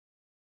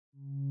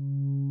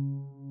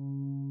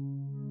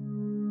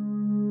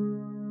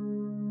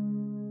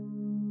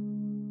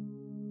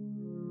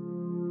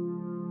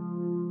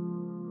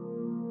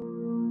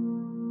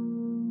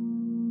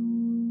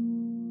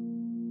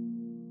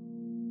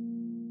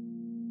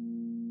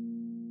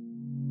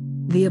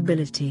The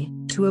ability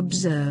to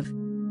observe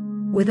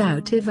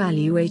without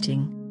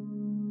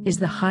evaluating is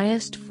the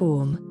highest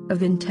form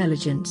of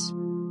intelligence.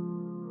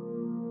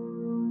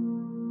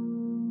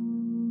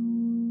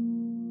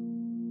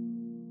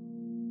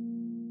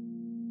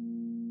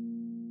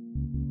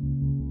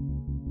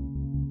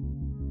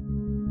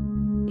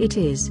 It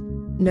is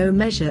no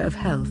measure of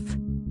health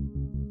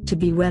to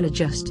be well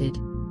adjusted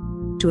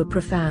to a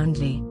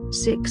profoundly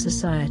sick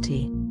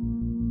society.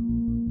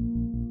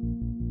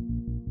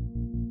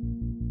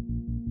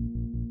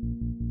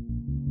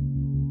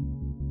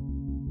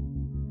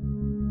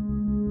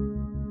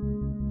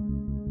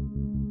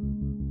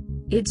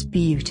 It's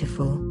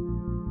beautiful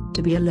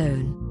to be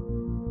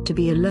alone. To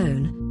be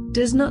alone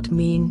does not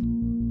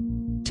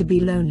mean to be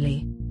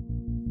lonely.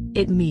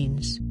 It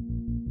means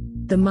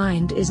the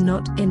mind is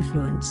not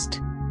influenced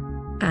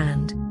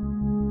and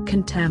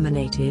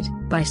contaminated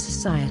by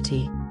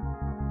society.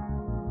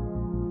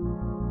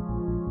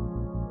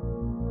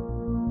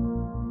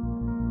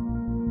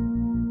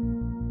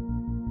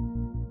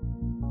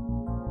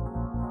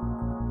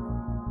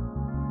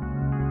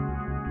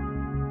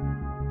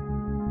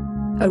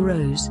 A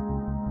rose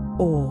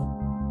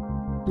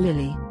or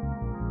lily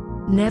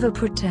never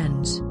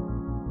pretends,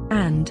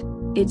 and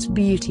its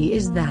beauty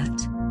is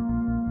that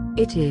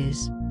it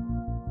is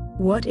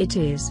what it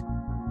is.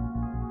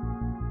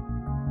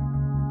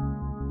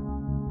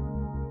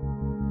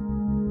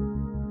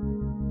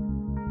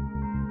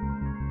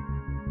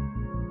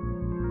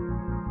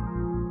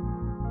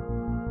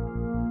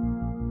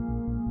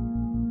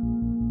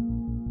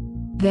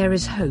 There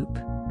is hope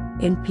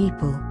in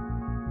people,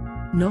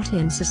 not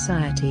in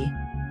society,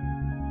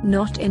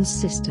 not in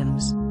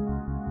systems,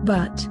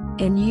 but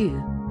in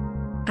you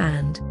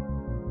and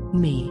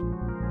me.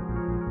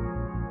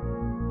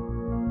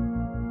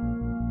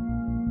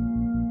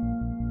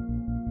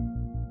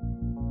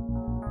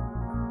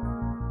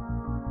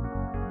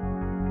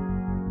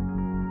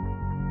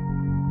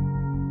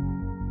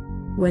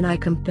 When I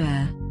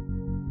compare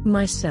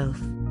myself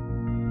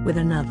with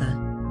another,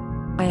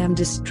 I am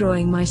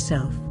destroying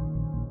myself.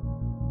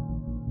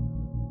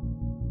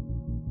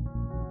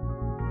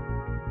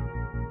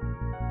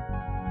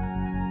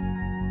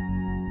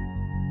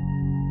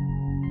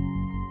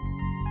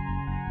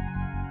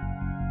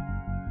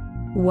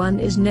 One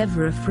is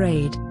never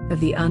afraid of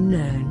the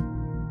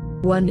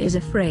unknown. One is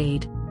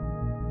afraid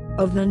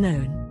of the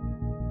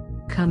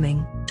known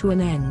coming to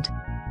an end.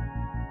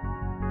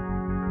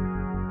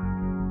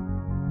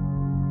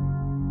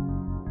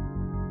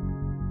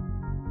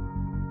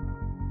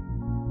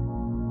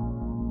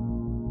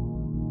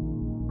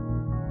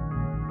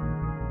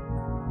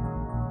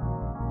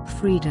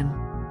 Freedom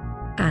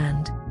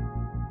and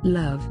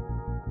love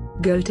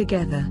go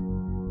together.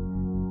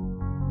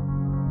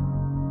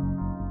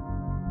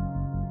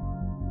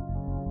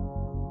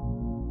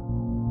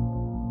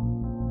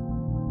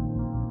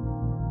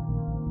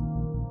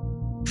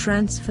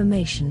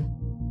 Transformation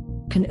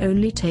can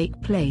only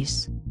take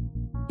place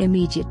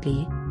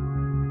immediately.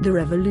 The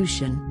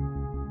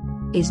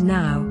revolution is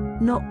now,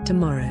 not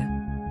tomorrow.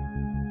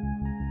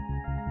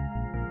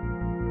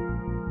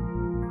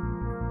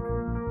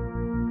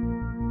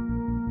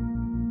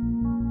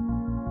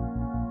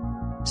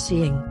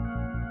 Seeing,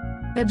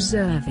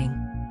 observing,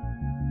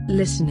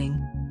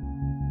 listening.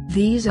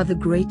 These are the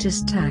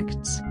greatest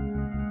acts.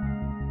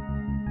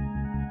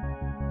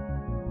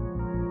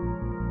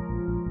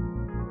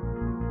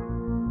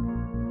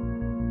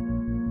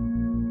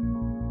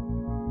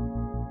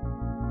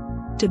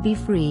 To be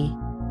free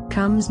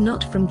comes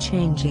not from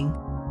changing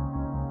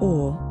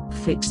or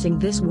fixing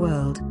this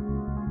world,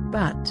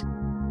 but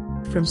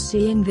from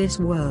seeing this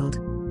world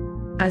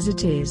as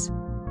it is.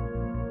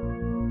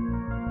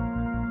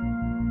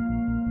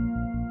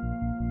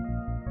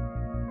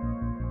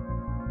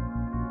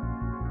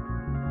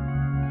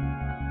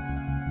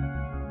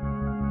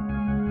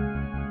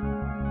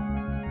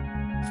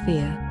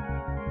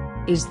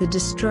 Fear is the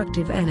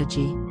destructive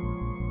energy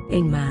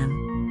in man.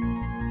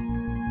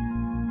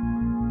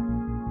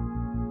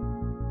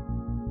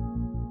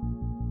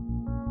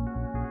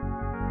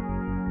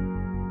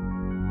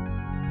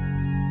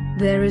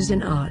 There is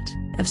an art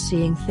of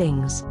seeing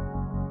things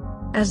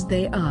as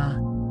they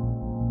are,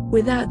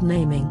 without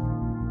naming,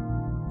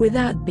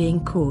 without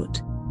being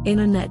caught in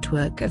a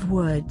network of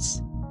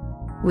words,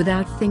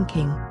 without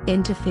thinking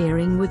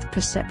interfering with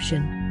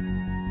perception.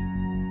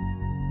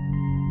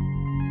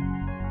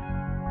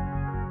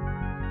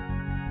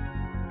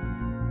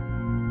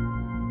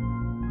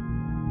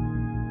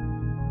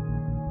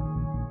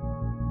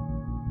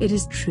 It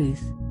is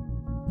truth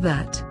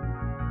that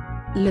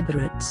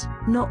liberates,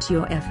 not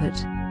your effort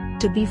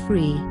to be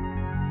free.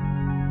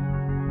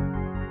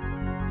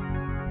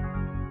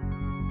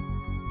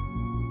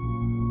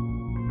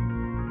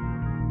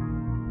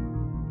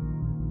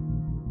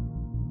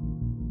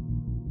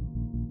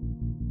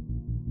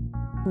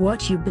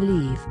 What you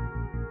believe,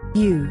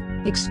 you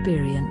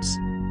experience.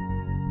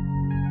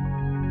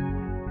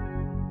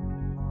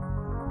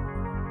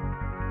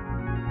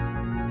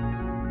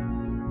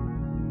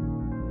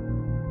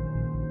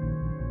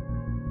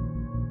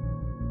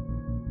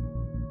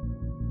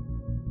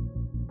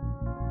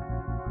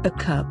 A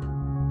cup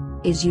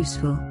is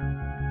useful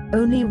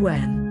only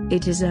when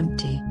it is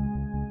empty.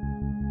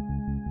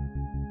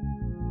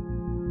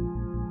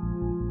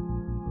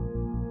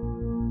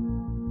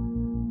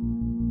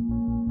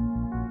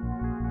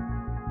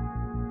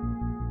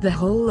 The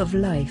whole of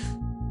life,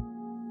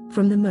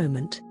 from the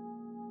moment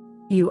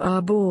you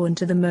are born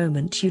to the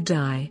moment you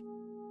die,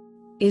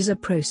 is a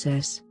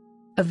process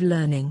of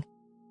learning.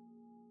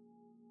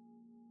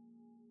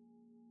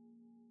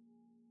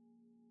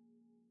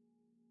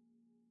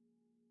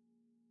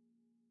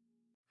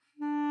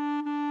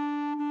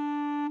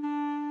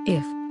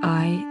 If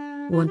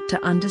I want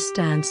to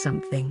understand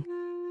something,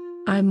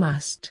 I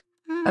must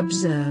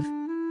observe.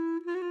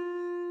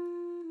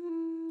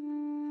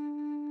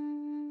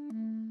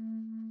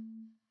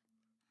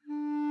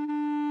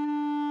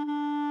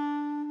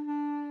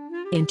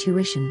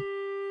 Intuition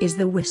is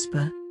the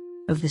whisper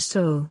of the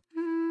soul.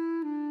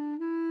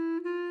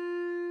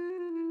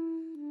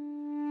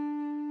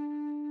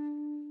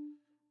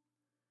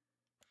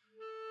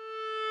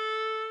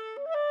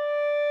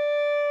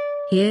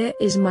 Here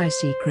is my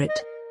secret.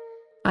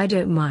 I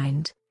don't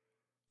mind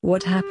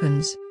what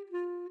happens.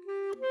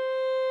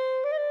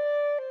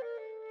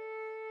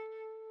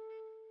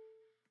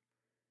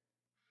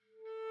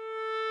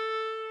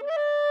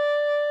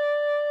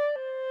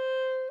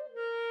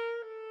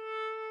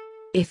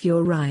 If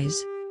your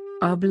eyes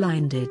are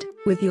blinded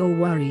with your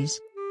worries,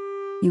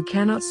 you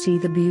cannot see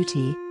the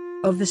beauty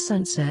of the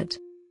sunset.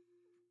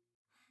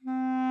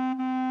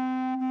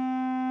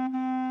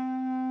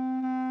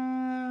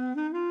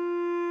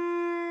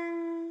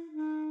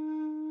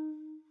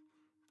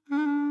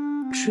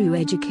 True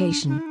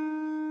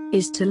education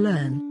is to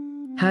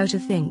learn how to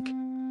think,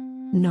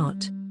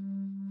 not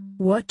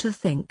what to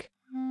think.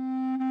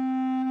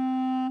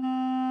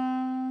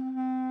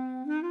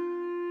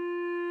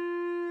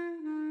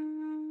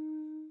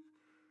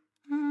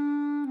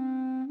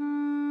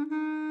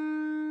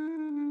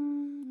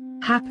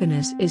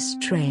 Happiness is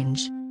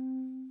strange.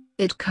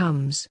 It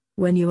comes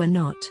when you are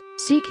not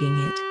seeking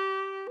it.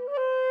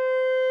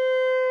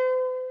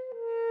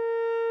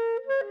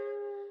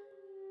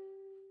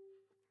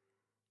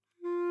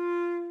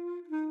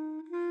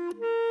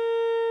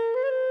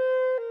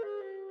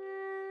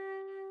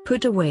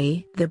 Put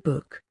away the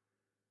book,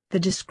 the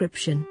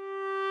description,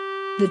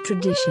 the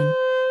tradition,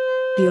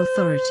 the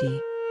authority,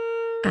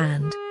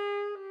 and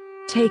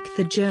take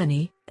the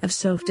journey of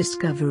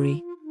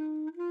self-discovery.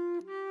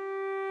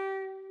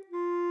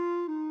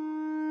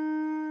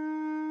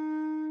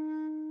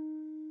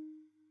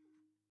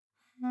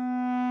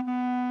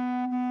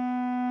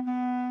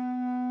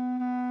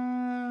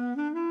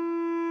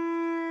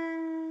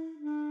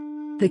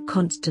 The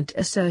constant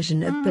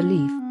assertion of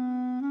belief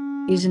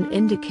is an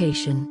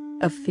indication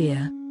of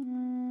fear.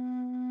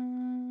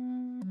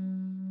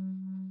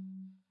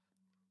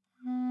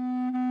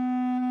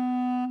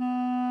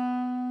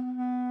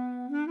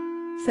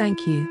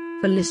 Thank you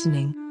for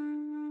listening,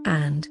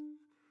 and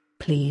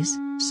please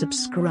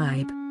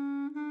subscribe.